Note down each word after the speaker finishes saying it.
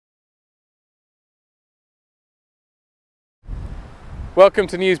Welcome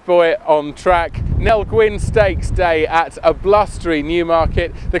to Newsboy on Track. Nell Gwyn Stakes day at a blustery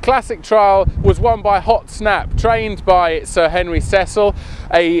Newmarket. The classic trial was won by Hot Snap, trained by Sir Henry Cecil,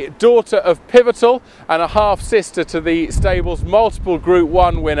 a daughter of Pivotal and a half-sister to the stable's multiple Group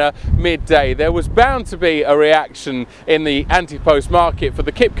 1 winner Midday. There was bound to be a reaction in the anti-post market for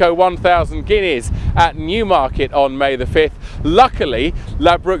the QIPCO 1000 Guineas at Newmarket on May the 5th. Luckily,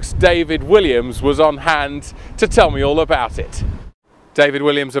 Ladbrokes David Williams was on hand to tell me all about it. David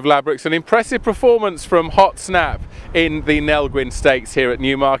Williams of Ladbrokes, an impressive performance from Hot Snap in the Nell Gwyn Stakes here at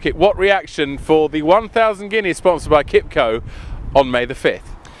Newmarket. What reaction for the 1000 Guineas sponsored by QIPCO on May the 5th?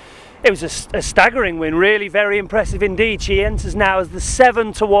 It was a staggering win, really very impressive indeed. She enters now as the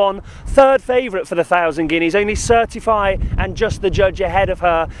 7-1 third favourite for the 1000 Guineas, only Certify and Just the Judge ahead of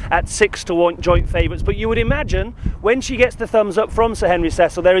her at 6-1 joint favourites. But you would imagine when she gets the thumbs up from Sir Henry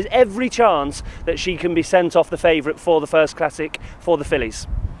Cecil, there is every chance that she can be sent off the favourite for the first classic for the fillies.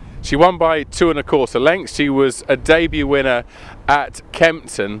 She won by 2 1/4 lengths. She was a debut winner at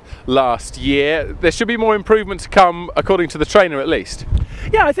Kempton last year. There should be more improvement to come, according to the trainer at least.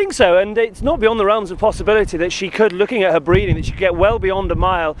 Yeah, I think so, and it's not beyond the realms of possibility that she could, looking at her breeding, that she could get well beyond a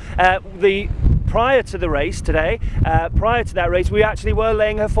mile. Prior to the race today, prior to that race, we actually were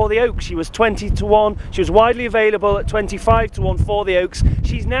laying her for the Oaks. She was 20-1. She was widely available at 25-1 for the Oaks.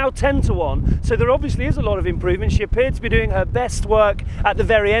 She's now 10-1. So there obviously is a lot of improvement. She appeared to be doing her best work at the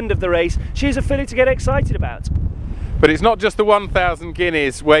very end of the race. She's a filly to get excited about. But it's not just the 1000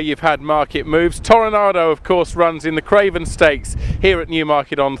 Guineas where you've had market moves. Toronado, of course, runs in the Craven Stakes here at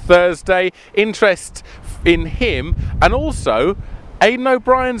Newmarket on Thursday. Interest in him, and also Aidan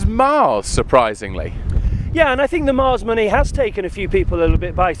O'Brien's Mars, surprisingly. Yeah, and I think the Mars money has taken a few people a little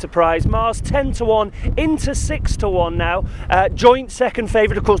bit by surprise. Mars 10-1 into 6-1 now. Joint second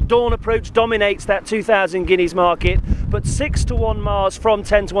favourite, of course. Dawn Approach dominates that 2000 Guineas market, but 6-1 Mars from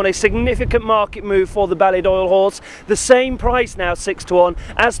 10-1, a significant market move for the Ballydoyle horse. The same price now, 6-1,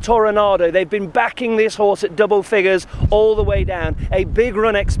 as Toronado. They've been backing this horse at double figures all the way down. A big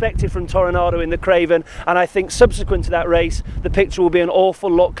run expected from Toronado in the Craven, and I think subsequent to that race, the picture will be an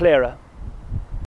awful lot clearer.